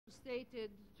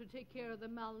stated to take care of the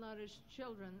malnourished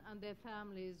children and their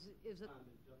families is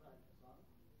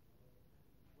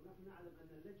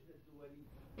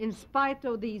in spite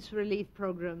of these relief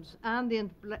programs and the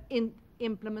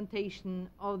implementation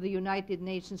of the United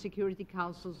Nations Security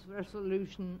Council's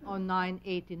resolution on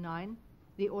 989,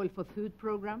 the Oil for Food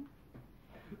program,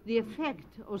 the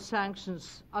effect of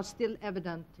sanctions are still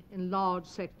evident in large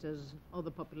sectors of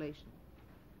the population.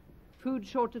 Food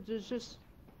shortages,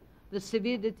 the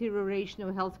severe deterioration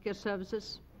of healthcare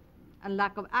services, and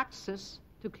lack of access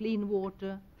to clean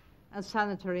water and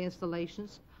sanitary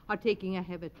installations are taking a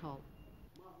heavy toll.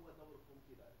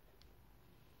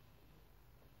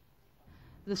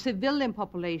 The civilian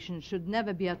population should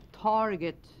never be a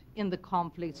target in the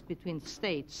conflicts between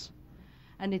states,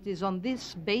 and it is on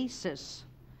this basis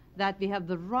that we have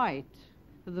the right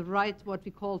what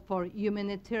we call for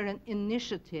humanitarian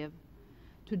initiative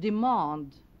to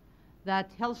demand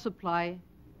that health supply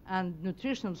and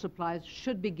nutritional supplies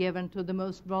should be given to the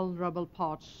most vulnerable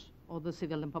parts of the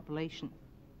civilian population.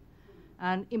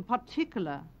 And in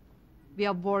particular, we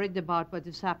are worried about what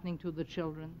is happening to the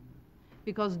children,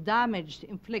 because damage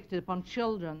inflicted upon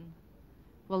children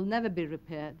will never be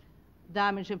repaired.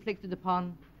 Damage inflicted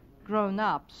upon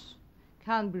grown-ups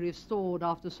can be restored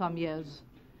after some years.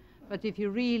 But if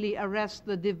you really arrest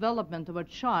the development of a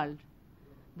child,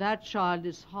 that child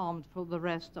is harmed for the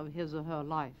rest of his or her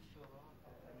life.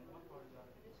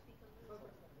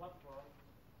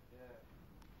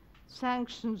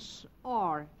 Sanctions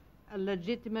are a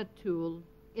legitimate tool,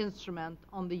 instrument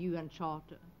on the UN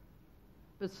Charter,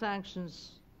 but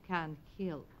sanctions can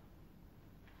kill.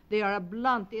 They are a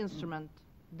blunt instrument,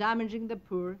 damaging the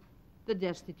poor, the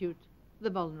destitute, the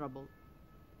vulnerable.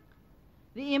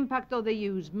 The impact of their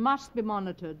use must be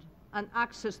monitored, and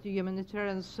access to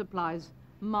humanitarian supplies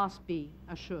must be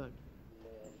assured.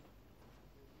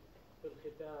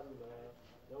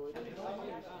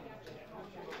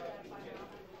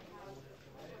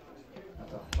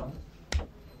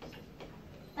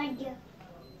 Thank you.